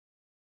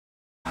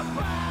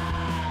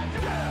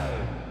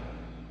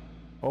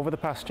Over the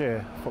past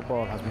year,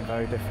 football has been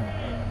very different.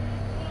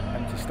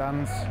 Empty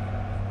stands,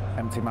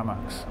 empty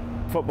mamaks.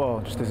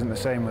 Football just isn't the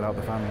same without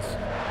the fans.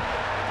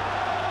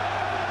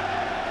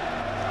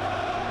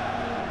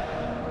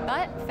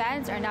 But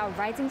fans are now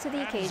rising to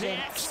the occasion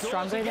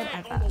stronger than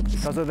ever.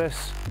 Because of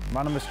this,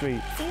 Man on the Street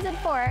Season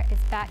 4 is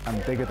back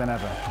and bigger than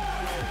ever.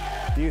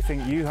 Do you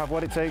think you have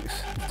what it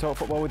takes to talk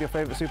football with your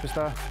favourite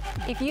superstar?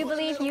 If you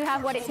believe you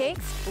have what it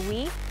takes,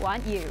 we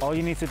want you. All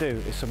you need to do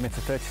is submit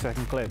a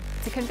 30-second clip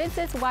To convince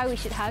us why we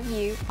should have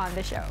you on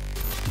the show.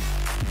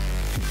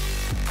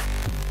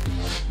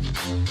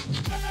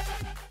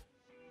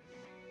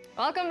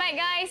 Welcome back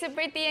guys.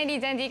 Seperti yang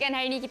dijanjikan,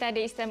 hari ini kita ada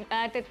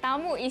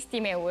tetamu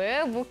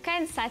istimewa.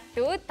 Bukan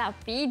satu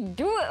tapi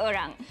dua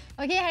orang.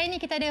 Okey, hari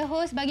ini kita ada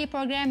host bagi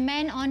program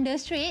Man on the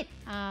Street,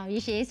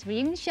 which is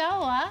Reem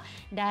Shahwa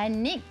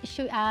dan Nick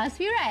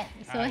Swirad.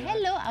 So,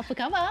 hello, apa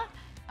khabar?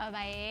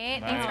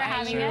 Baik. Thanks for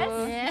having us.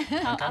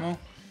 Kamu?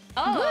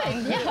 Oh,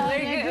 good. Yeah,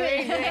 very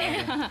good.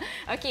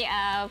 Okay,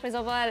 first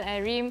of all,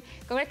 Reem,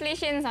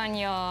 congratulations on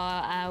your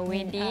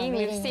wedding.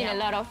 We've seen a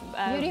lot of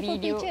beautiful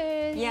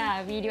pictures.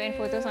 Yeah, video and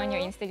photos on your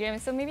Instagram.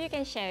 So maybe you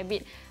can share a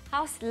bit.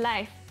 How's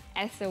life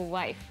as a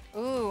wife?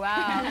 Ooh,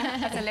 wow.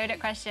 That's a loaded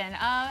question.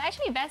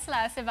 Actually, best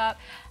lah sebab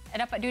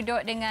dapat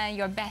duduk dengan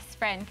your best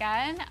friend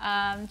kan.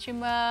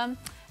 Cuma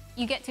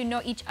you get to know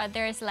each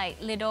other's like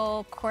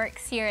little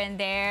quirks here and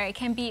there. It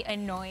can be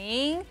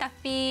annoying,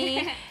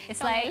 tapi it's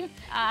like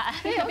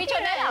tapi okay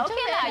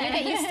lah. You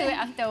get used to it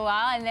after a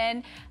while, and then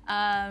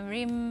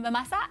Reem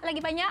memasak lagi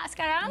banyak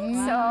sekarang.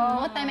 So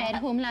more time at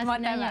home lah sebenarnya.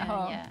 More time at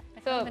home. Yeah.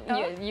 So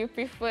you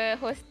prefer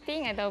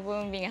hosting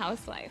ataupun being a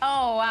housewife?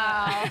 Oh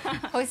wow,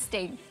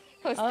 hosting.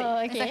 Oh,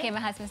 okay. It's okay, my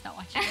husband's not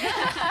watching.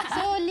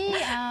 So, Lee,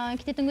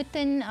 kita tunggu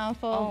turn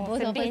for both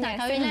of us nak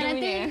kahwin lah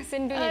nanti.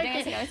 Sendunya,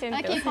 jangan cakap macam tu.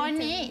 Okay, for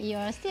Nick,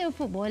 you're still a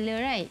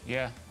footballer, right?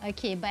 Yeah.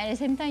 Okay, but at the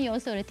same time, you're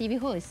also a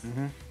TV host.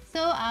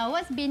 So,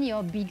 what's been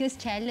your biggest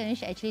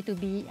challenge actually to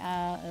be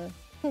a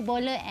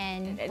footballer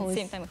and at host?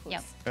 the same time, a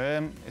host.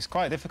 Yep. It's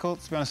quite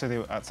difficult, to be honest with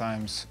you, at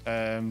times.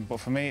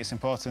 But for me, it's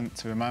important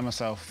to remind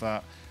myself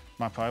that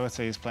my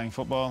priority is playing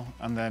football,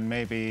 and then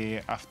maybe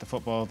after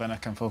football, then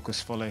I can focus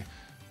fully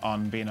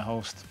on being a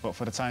host. But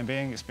for the time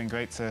being, it's been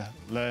great to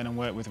learn and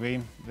work with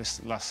Reem this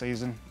last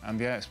season,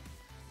 and yeah,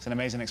 it's an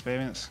amazing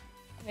experience.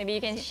 Maybe you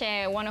can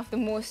share one of the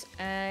most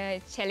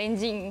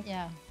challenging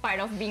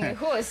part of being a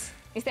host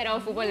instead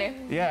of a footballer.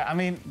 Yeah, I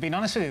mean, being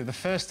honest with you, the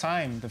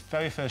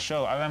very first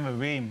show, I remember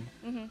Reem,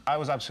 I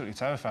was absolutely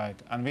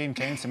terrified, and Reem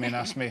came to me and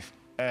asked me,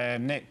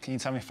 Nick, can you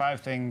tell me 5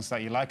 things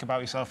that you like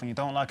about yourself and you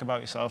don't like about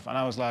yourself? And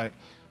I was like,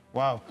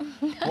 wow,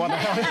 what do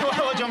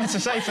you want me to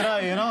say to that,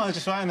 you know?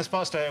 Just right on the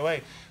spot straight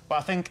away. But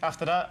I think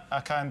after that,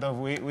 I kind of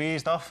we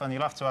eased off, and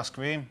you'll have to ask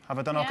Reem. Have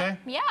I done okay?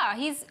 Yeah,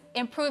 he's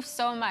improved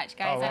so much,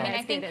 guys. Oh, wow. I mean,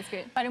 I think that's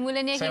good. pada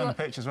mulanya Say on the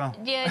pitch as well.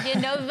 Dia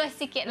nervous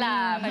sikit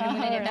lah pada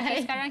mulanya,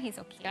 tapi sekarang he's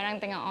okay. Sekarang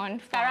tengah on.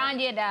 Sekarang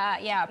dia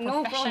dah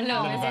no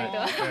professional. problem macam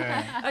tu.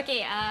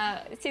 Okay,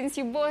 since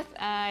you both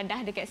dah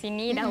dekat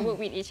sini, dah work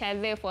with each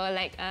other for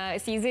like a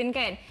season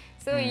kan.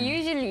 So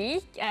usually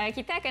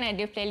kita akan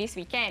ada playlist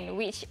weekend,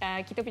 which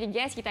kita punya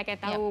guest kita akan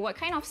tahu what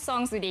kind of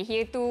songs do they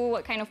hear to,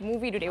 what kind of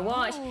movie do they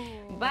watch.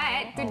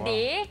 But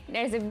today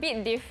there's a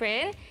bit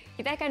different.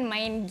 Kita akan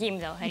main game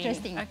tau hari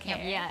Interesting. ni.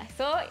 Okay. Yeah.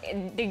 So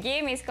the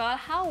game is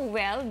called How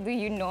Well Do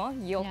You Know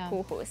Your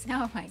Co-Host.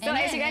 Oh my God. So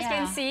as you guys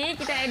can see,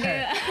 kita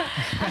ada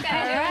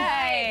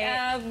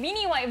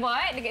mini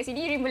whiteboard dekat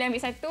sini. Reem boleh ambil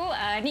satu,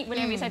 Nick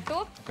boleh ambil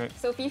satu. Okay.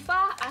 So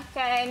FIFA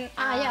akan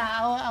I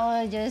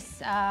will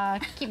just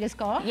keep the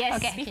score. Yes,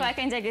 Okay. FIFA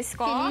akan jaga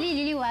skor. Okay,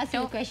 Lily will ask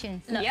you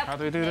questions. Yep. How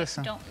do we do this?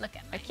 Don't look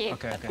at me. Okay.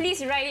 Okay.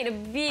 Please write it a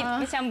bit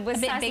macam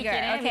besar bigger.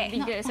 sikit, Okay. a bit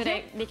bigger so that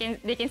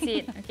they can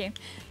see it. Okay.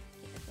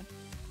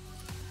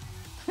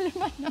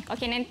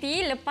 Okay,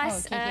 nanti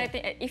lepas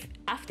if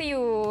after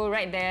you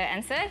write the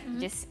answer,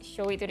 just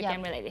show it to the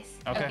camera like this.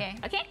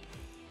 Okay.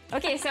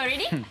 Okay, so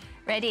ready?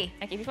 Ready.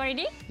 Okay, before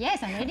ready?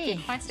 Yes, I'm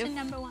ready. Question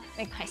number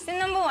 1. Question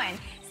number 1.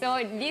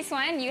 So this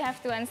one you have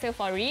to answer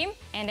for Reem,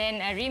 and then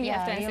Reem you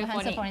have to answer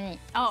for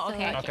Nick. Oh,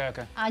 okay.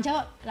 Okay.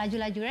 Jawab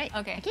laju-laju, right?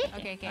 Okay.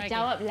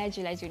 Jawab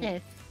laju-laju. Yes.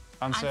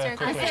 Answer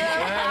quickly.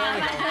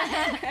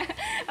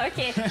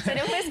 Okay, so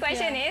the first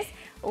question is,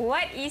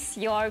 what is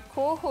your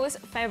co-host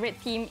favorite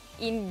team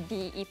in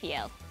the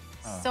EPL?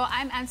 So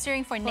I'm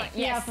answering for Nick.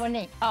 Yeah, for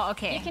Nick. Oh,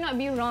 okay. You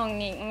cannot be wrong,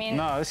 Nick. I mean,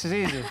 No, this is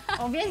easy.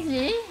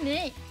 Obviously,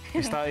 Nick.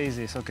 You start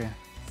easy, it's okay.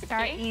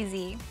 Start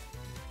easy.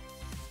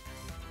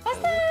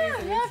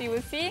 We'll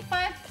see.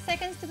 5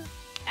 seconds to go.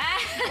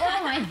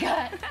 Oh my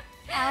God.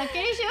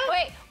 Can you show?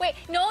 Wait.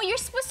 No, you're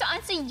supposed to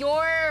answer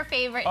your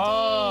favorite team.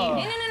 Oh.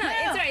 No.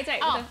 It's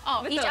right.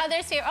 Each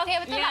other's favorite. Okay,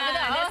 betul lah,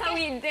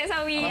 betul. That's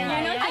how we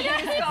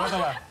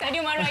score. Tadi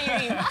marah you,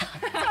 Reem.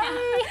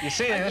 You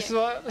see, this is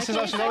what she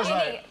looks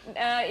like.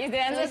 Is the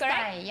answer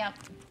correct? Yep.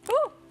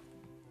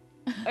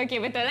 Okay,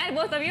 betul lah.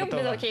 Both of you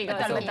betul. Okay,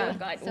 got Betul.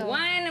 got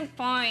 1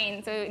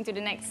 point. So into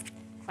the next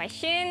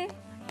question.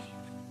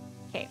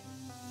 Okay,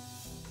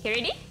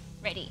 ready?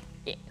 Ready.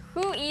 Okay.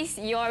 Who is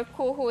your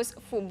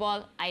co-host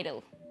football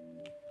idol?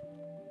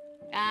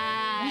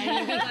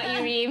 Reem, we got you,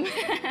 Reem.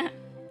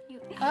 You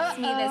asked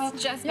me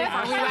this just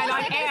before we went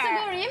on air.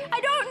 Ago, Reem? I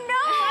don't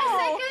know. 5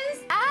 seconds.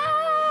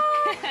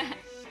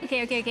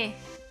 Okay.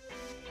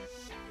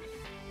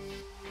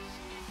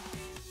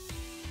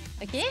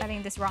 Okay.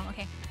 Spelling this wrong.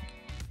 Okay.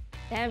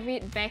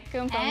 David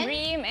Beckham from And?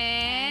 Reem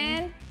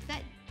and Is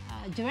that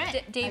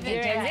Gerard?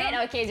 David Gerard. Is it?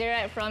 Okay,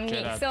 Gerard from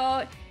Nick. Gerard. So,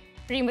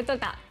 Reem, betul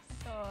tak?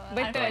 So,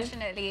 Betul.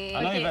 unfortunately.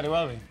 I know you very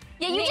well, Reem.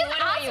 Yeah, you Nick, just what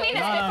about asked you? me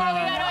this No, before no,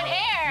 we no, went no. on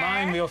air.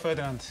 Mine, Rio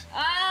Ferdinand.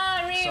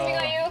 Reem, So, we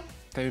got you.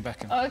 David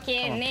Beckham.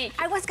 Okay, Come on. Nick.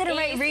 I was gonna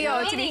write Rio,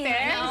 to be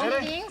fair. I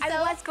Really? think I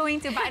so. was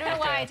going to, but I don't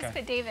know why. I just Okay.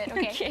 put David.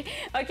 Okay.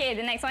 Okay,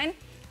 the next one.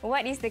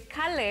 What is the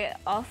colour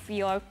of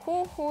your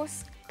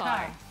co-host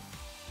car?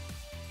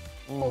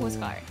 Co-host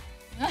car.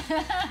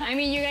 I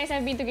mean, you guys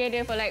have been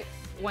together for like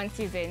 1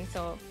 season,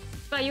 so...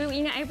 Sebab you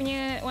ingat I punya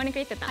warna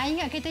kereta tak? I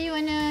ingat kereta you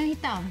warna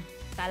hitam.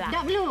 Salah.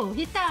 Dark blue,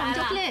 hitam,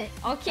 Salah. coklat.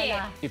 Okay.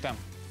 Salah. Hitam.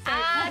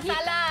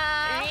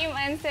 Salah. Reem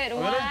answered Oh,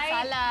 really? why?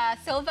 Salah.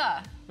 Silver.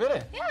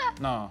 Really? Yeah.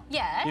 No.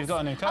 Yes. You've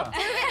got a new car.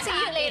 Prove it to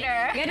you later.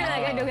 Gaduh lah,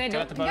 gaduh.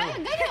 Kereta baru.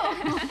 Gaduh.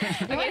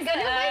 Okay, so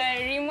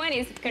Reem one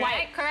is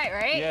correct. Correct,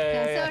 right?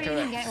 Yeah, So correct.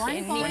 Reem get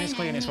 1 point When it's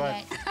clean, and it's you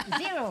right.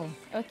 get 0.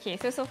 Okay,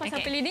 so far Okay.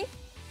 siapa leading?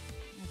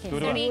 Okay,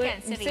 Dua-dua. Seri kan?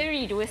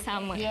 Seri. Dua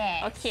sama.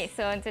 Yes. Okay,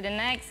 so on to the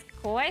next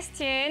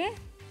question.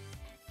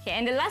 Okay,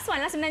 and the last one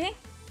lah sebenarnya.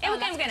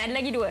 Bukan. Ada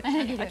lagi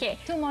 2. Okay,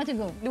 2 more to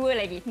go. 2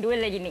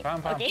 lagi ni. Faham.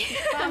 Okay.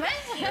 Faham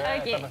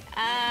Okay.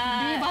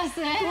 Beli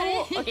bahasa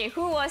Okay,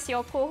 who was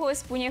your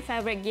co-host punya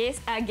favourite guest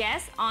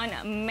on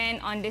Man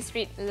on the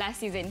Street last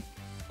season?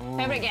 Oh.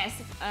 Favourite guest,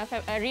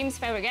 Reem's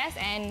favourite guest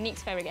and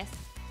Nick's favourite guest.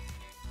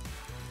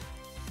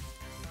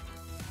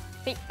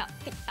 Tick tock,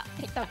 tick tock,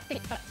 tick tock,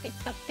 tick tock, tick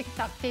tock.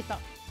 TikTok,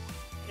 TikTok.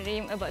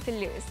 Reem about to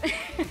lose.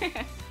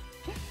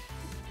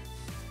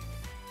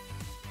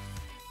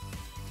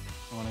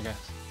 I want to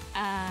guess.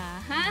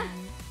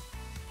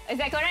 Is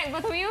that correct,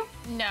 both of you?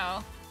 No.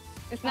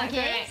 It's not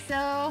Okay, correct.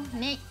 so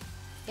Nick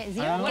get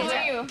 0. What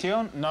about you?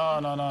 Keon? No.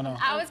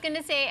 I was going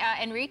to say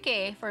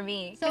Enrique for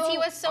me. Because So- he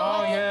was so...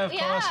 Oh, yeah, of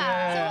course,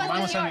 yeah. So Mine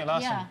what's was Henrik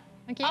Larsson.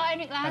 Yeah. Okay. Oh,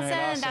 Enrique Larsson.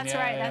 Larsson, That's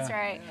yeah, right, yeah. that's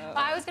right.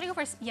 But I was going to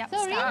go for... Yep,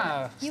 So Reem,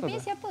 Ah, you still punya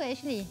good. siapa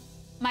actually?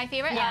 My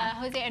favourite, Yeah.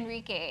 Jose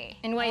Enrique.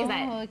 And why is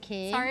that? Oh,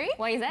 okay. Sorry?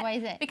 Why is that? Why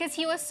is that? Because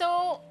he was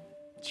so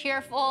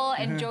cheerful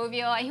and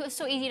jovial, and he was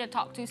so easy to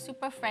talk to,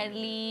 super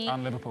friendly,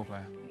 And Liverpool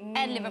player.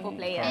 and Liverpool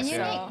player. And you,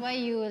 Yeah. Nick, why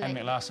you like?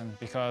 Henrik Larsson,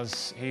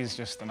 because he's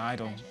just an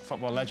idol,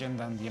 football legend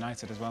and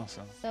United as well.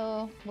 So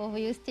So both of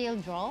you still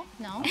draw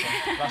now.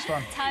 last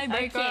one.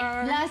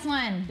 Tiebreaker. Last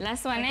one.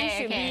 Last one Okay,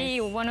 should okay.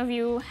 be one of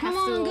you have Come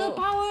on, to... girl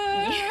power.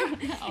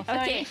 Oh,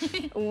 Okay,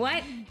 sorry.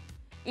 what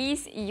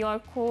is your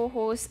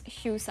co-host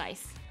shoe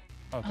size?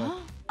 Oh,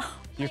 God.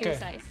 Shoe UK.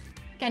 size.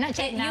 Cannot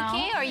check now.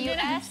 UK or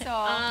US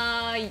or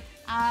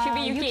Should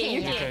be UK.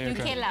 yeah.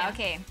 UK lah?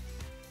 Okay.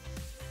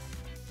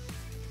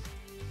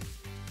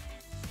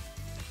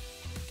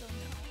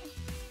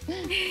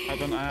 I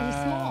don't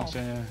small.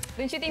 yeah.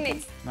 Don't you think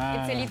it's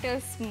Nah. a little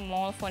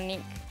small for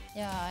Nick?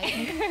 Yeah,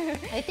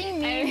 I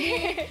think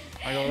maybe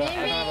I don't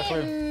have a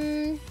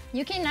clue.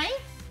 UK 9.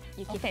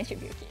 UK 10 should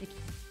be okay.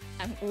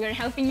 We're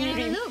helping you, Can I have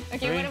a Reem. look?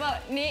 Okay, Three. what about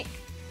Nick?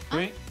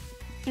 3?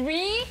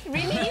 3?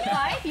 Really?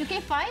 5? UK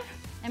 5.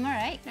 Am I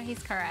right? No, he's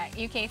correct.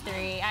 UK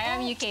 3. I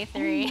am UK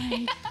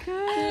 3.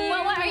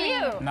 Well, what are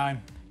you?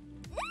 9.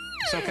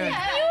 It's okay.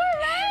 You were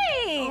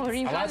right. Oh,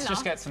 Reem, I like to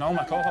just get to know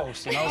my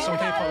co-host. You know, some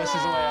people, this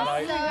is the way I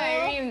like.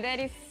 Reem, that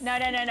is... No.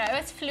 It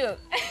was fluke.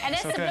 And then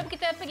It's okay. sebelum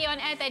kita pergi on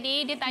air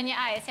tadi, dia tanya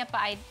I siapa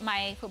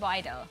my football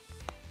idol.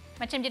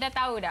 Macam dia dah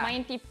tahu dah.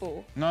 Main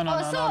tipu. No.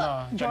 so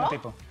Jangan draw?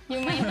 tipu.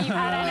 You main tipu.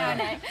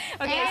 No.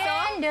 Okay, so...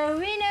 And the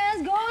winners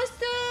goes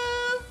to.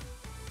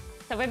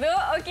 Siapa tu?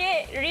 Okay,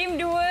 Reem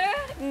 2,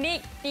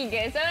 Nick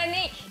 3. So,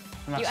 Nick,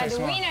 you are the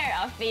semua. winner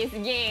of this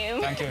game.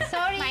 Thank you.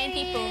 Sorry. Main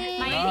tipu.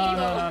 Main No,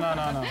 tipu.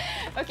 no.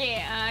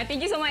 Okay, thank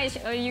you so much,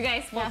 you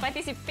guys, for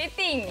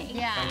participating.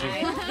 Yeah.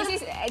 Thank you.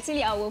 This is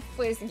actually our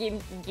first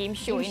game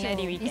show in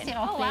Nadi Weekend. Instead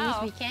of Oh, playlist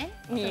wow. weekend,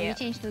 so Yeah. we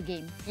change to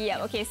game.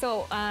 Yeah, okay,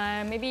 so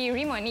maybe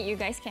Reem or Nick, you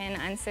guys can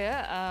answer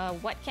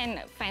what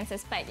can fans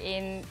expect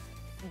in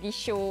this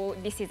show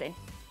this season?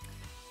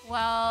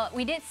 Well,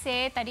 we did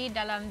say tadi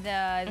dalam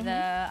the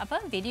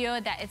video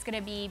that it's going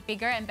to be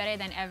bigger and better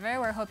than ever.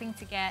 We're hoping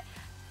to get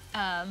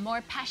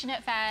more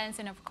passionate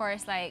fans and of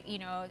course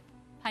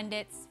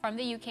pundits from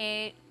the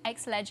UK,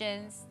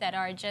 ex-legends that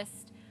are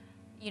just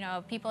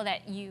people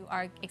that you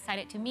are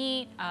excited to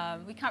meet.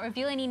 We can't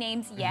reveal any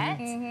names yet,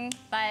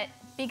 but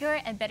bigger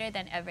and better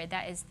than ever.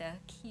 That is the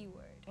key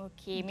word.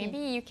 Okay,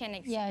 maybe you can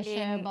explain. Yeah,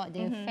 share about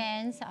the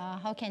fans.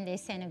 How can they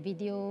send a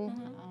video?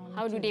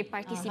 How do they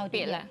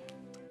participate lah?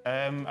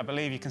 I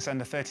believe you can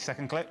send a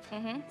 30-second clip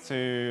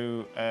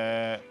to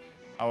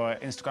our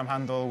Instagram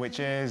handle, which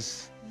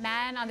is...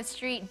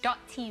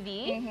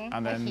 manonthestreet.tv.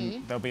 And then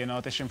Okay. there'll be an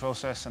audition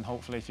process, and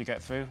hopefully if you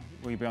get through,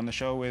 we'll be on the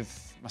show with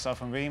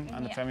myself and Reem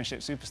and the Yeah. Premiership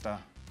superstar.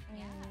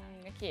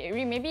 Okay,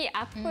 Reem, maybe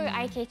apa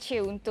eye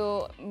catcher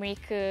untuk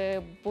mereka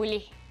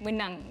boleh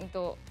menang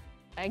untuk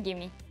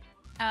game ni?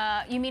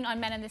 You mean on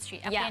Man on the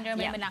Street? Apa yang diorang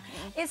boleh menang?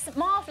 It's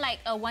more of like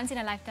a once in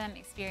a lifetime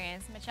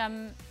experience.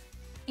 Macam,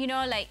 you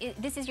know, like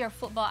this is your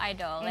football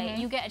idol. Like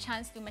you get a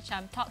chance to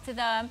macam talk to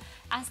them,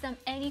 ask them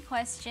any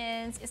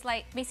questions. It's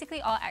like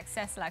basically all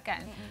access lah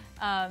kan.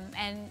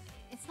 And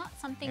it's not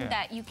something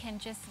that you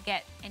can just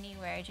get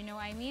anywhere. Do you know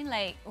what I mean?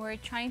 Like we're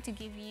trying to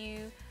give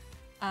you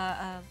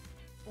a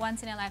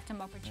once in a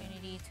lifetime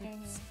opportunity to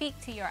speak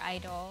to your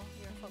idol,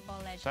 your football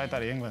legend. Saya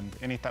dari England.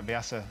 Ini tak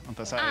biasa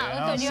untuk saya.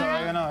 Untuk So,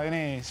 diorang? you know,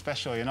 ini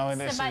special. You know,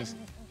 this Sebab is.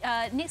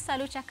 Nick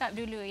selalu cakap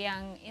dulu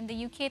yang in the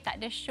UK tak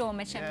ada show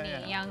macam ni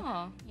yang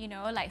you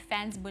know like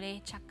fans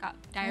boleh cakap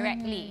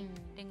directly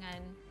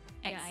dengan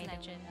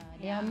ex-legend.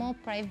 They are more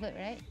private,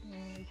 right?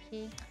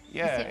 Okay.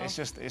 Yeah,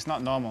 it's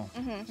not normal.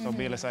 So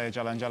bila saya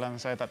jalan-jalan,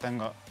 saya tak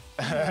tengok.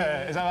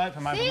 Is that right?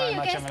 See,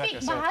 you can speak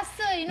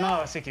bahasa, you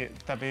know. No, sikit.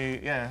 Tapi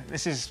yeah,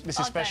 this is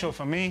special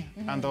for me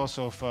and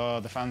also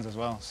for the fans as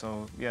well.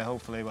 So yeah,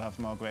 hopefully we'll have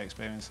more great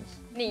experiences.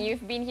 Nick,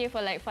 you've been here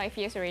for like 5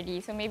 years already,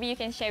 so maybe you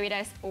can share with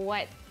us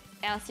what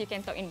else you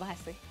can talk in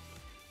bahasa.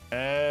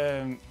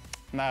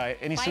 Nah,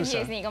 ini 5 susah.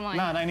 years ni, come on.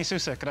 Nah, ini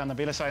susah kerana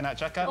bila saya nak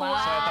cakap, Wow.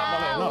 saya tak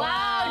boleh. No.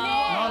 Wow,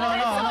 Nick.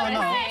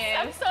 No.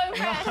 I'm so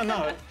impressed. No.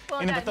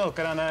 Ini betul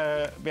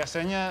kerana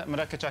biasanya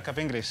mereka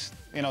cakap Inggeris.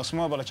 You know,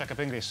 semua boleh cakap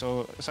Inggeris.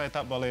 So saya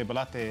tak boleh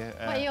berlatih.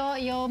 But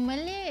your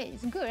Malay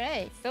is good,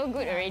 right? So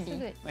good already.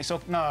 So good. So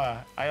no,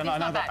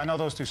 I know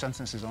those 2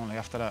 sentences only.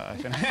 After that, I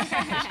finish.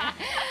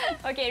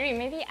 Okay,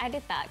 Reem, maybe ada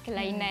tak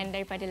kelainan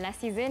daripada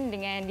last season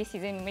dengan this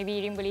season?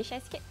 Maybe Reem boleh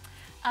share sikit?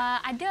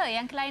 Ada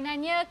yang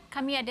kelainannya,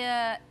 kami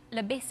ada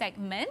lebih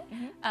segmen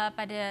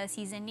pada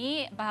season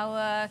ni,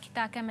 bahawa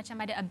kita akan macam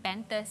ada a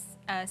banter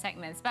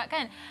segment. Sebab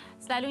kan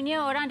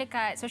selalunya orang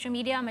dekat social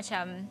media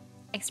macam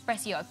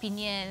express your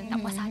opinion, tak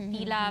puas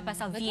hati lah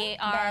pasal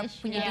VAR Bash,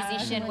 punya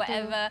decision,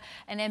 whatever,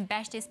 and then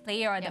bash this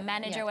player or the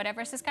manager,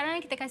 whatever. So sekarang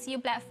kita kasih you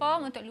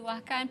platform untuk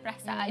luahkan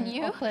perasaan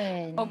you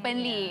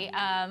openly.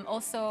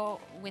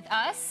 Also with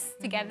us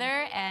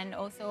together and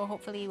also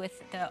hopefully with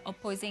the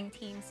opposing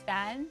team's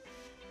fan.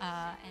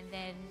 And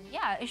then,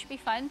 yeah, it should be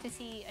fun to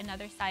see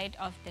another side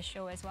of the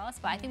show as well.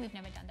 But I think we've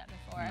never done that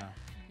before. No.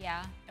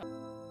 Yeah.